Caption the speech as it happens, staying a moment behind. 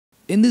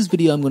in this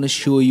video I'm going to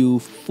show you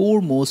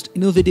 4 most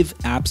innovative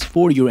apps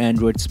for your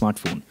Android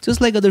smartphone. Just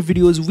like other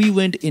videos, we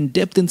went in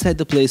depth inside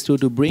the Play Store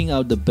to bring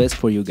out the best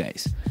for you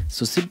guys.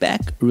 So sit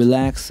back,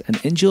 relax and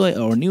enjoy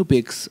our new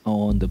picks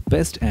on the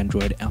best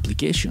Android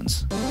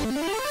applications.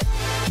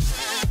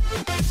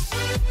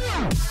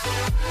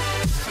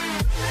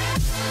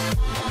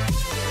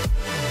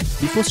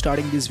 Before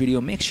starting this video,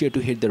 make sure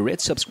to hit the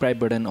red subscribe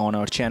button on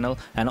our channel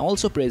and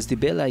also press the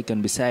bell icon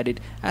beside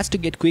it as to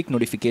get quick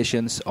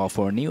notifications of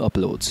our new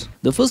uploads.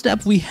 The first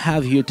app we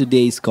have here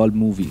today is called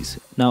Movies.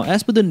 Now,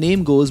 as per the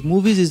name goes,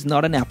 Movies is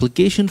not an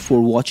application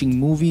for watching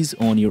movies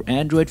on your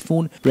Android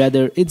phone.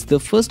 Rather, it's the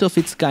first of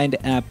its kind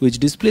app which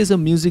displays a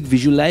music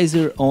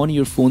visualizer on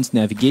your phone's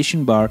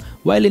navigation bar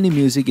while any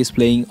music is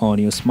playing on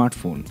your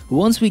smartphone.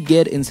 Once we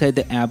get inside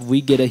the app,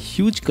 we get a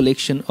huge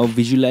collection of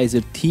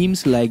visualizer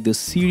themes like the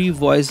Siri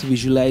voice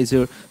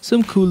visualizer,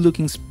 some cool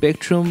looking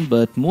spectrum,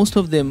 but most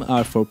of them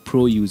are for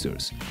pro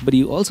users. But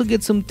you also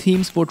get some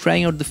themes for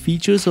trying out the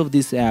features of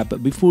this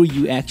app before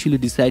you actually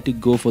decide to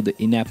go for the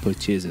in-app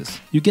purchases.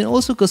 You can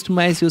also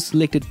customize your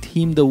selected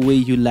theme the way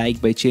you like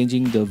by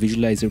changing the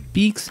visualizer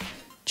peaks,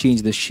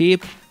 change the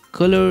shape,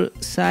 color,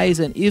 size,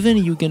 and even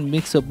you can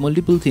mix up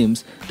multiple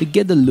themes to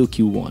get the look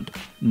you want.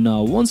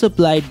 Now, once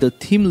applied, the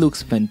theme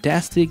looks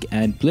fantastic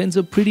and blends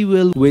up pretty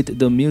well with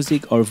the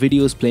music or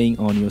videos playing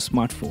on your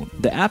smartphone.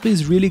 The app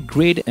is really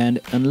great,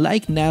 and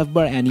unlike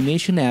navbar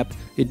animation app,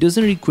 it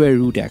doesn't require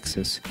root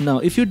access. Now,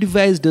 if your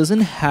device doesn't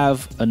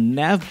have a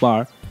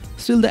navbar,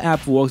 still the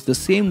app works the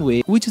same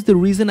way, which is the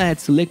reason I had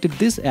selected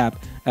this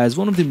app as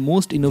one of the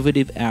most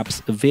innovative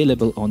apps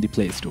available on the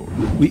Play Store.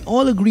 We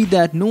all agree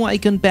that no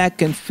icon pack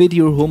can fit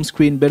your home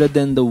screen better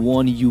than the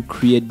one you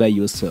create by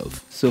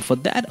yourself. So for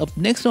that, up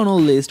next on our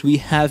list we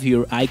have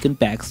your Icon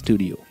Pack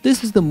Studio.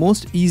 This is the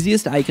most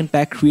easiest icon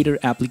pack creator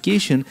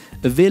application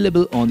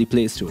available on the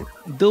Play Store.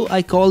 Though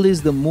I call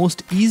this the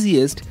most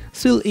easiest,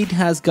 still it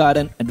has got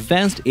an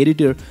advanced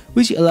editor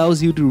which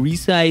allows you to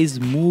resize,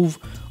 move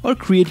or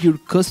create your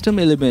custom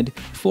element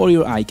for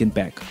your icon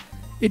pack.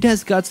 It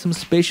has got some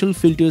special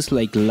filters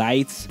like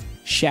lights,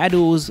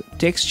 shadows,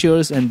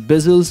 textures and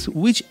bezels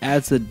which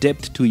adds a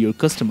depth to your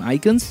custom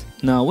icons.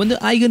 Now when the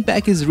icon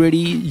pack is ready,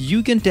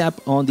 you can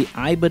tap on the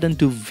I button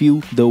to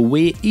view the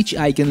way each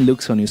icon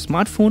looks on your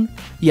smartphone.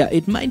 Yeah,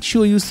 it might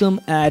show you some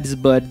ads,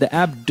 but the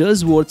app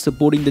does worth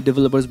supporting the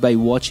developers by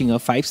watching a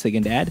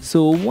 5-second ad.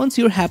 So once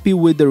you're happy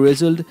with the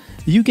result,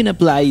 you can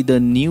apply the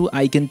new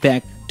icon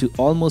pack to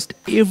almost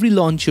every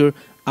launcher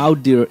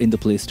out there in the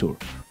Play Store.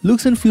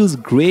 Looks and feels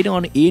great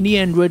on any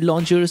Android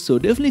launcher, so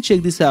definitely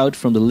check this out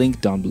from the link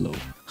down below.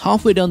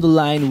 Halfway down the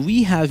line,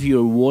 we have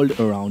your World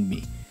Around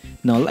Me.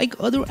 Now, like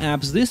other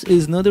apps, this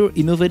is another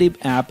innovative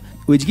app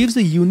which gives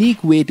a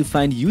unique way to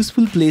find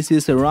useful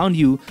places around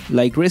you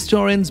like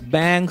restaurants,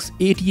 banks,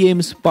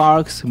 ATMs,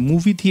 parks,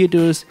 movie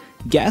theaters,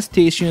 gas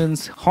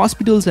stations,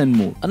 hospitals and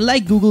more.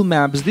 Unlike Google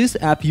Maps, this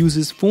app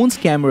uses phone's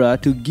camera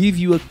to give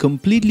you a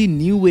completely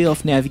new way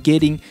of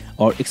navigating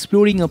or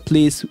exploring a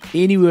place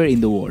anywhere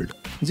in the world.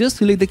 Just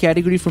select the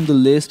category from the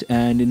list,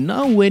 and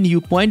now when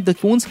you point the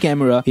phone's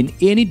camera in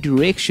any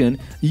direction,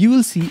 you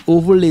will see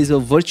overlays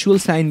of virtual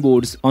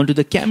signboards onto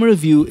the camera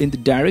view in the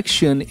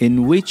direction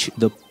in which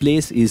the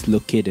place is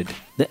located.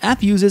 The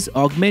app uses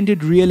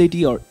augmented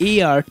reality or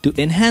AR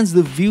to enhance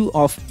the view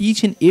of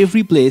each and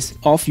every place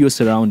of your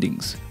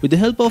surroundings. With the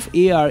help of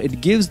AR,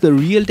 it gives the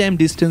real-time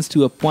distance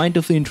to a point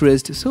of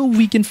interest so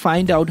we can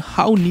find out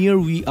how near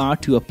we are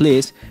to a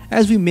place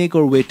as we make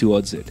our way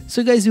towards it.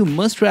 So guys, you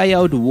must try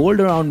out World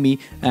Around Me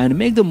and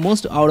make the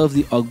most out of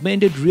the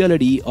augmented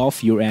reality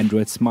of your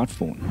Android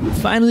smartphone.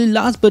 Finally,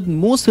 last but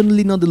most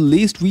certainly not the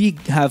least, we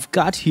have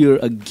got here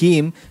a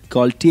game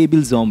called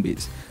Table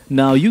Zombies.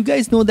 Now, you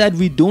guys know that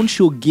we don't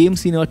show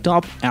games in our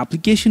top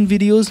application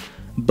videos,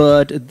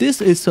 but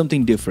this is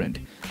something different.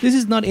 This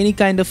is not any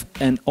kind of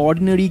an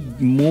ordinary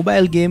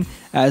mobile game,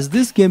 as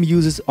this game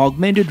uses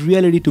augmented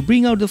reality to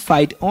bring out the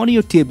fight on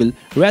your table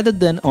rather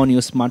than on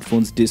your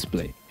smartphone's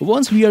display.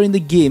 Once we are in the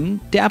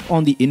game, tap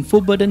on the info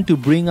button to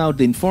bring out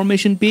the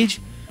information page,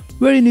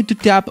 where you need to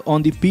tap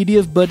on the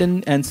PDF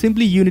button and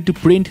simply you need to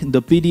print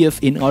the PDF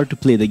in order to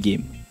play the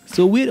game.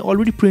 So we had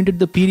already printed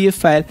the PDF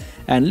file,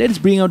 and let's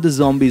bring out the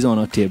zombies on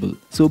our table.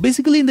 So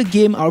basically in the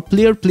game, our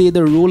player plays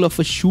the role of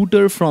a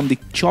shooter from the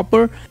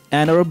chopper,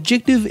 and our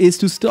objective is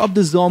to stop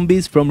the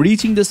zombies from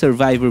reaching the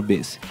survivor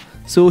base.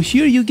 So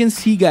here you can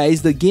see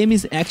guys, the game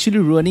is actually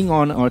running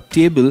on our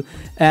table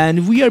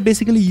and we are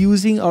basically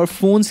using our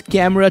phone's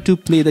camera to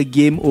play the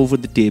game over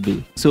the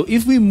table. So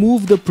if we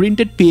move the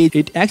printed page,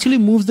 it actually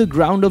moves the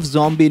ground of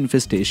zombie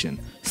infestation.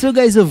 So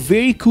guys, a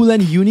very cool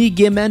and unique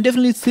game and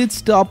definitely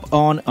sits top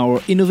on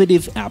our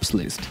innovative apps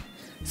list.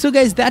 So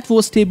guys, that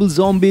was Table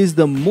Zombies,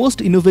 the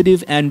most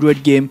innovative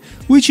Android game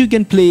which you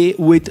can play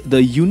with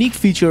the unique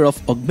feature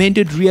of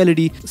augmented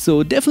reality.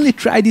 So definitely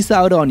try this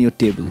out on your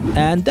table.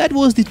 And that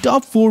was the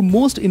top 4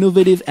 most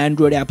innovative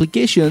Android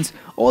applications.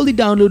 All the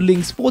download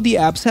links for the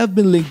apps have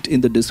been linked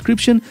in the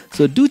description,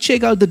 so do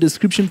check out the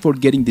description for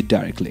getting the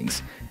direct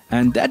links.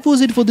 And that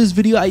was it for this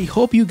video. I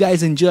hope you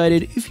guys enjoyed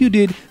it. If you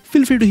did,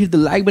 Feel free to hit the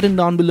like button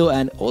down below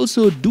and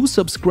also do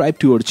subscribe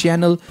to our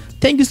channel.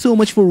 Thank you so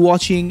much for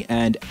watching,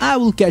 and I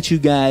will catch you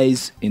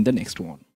guys in the next one.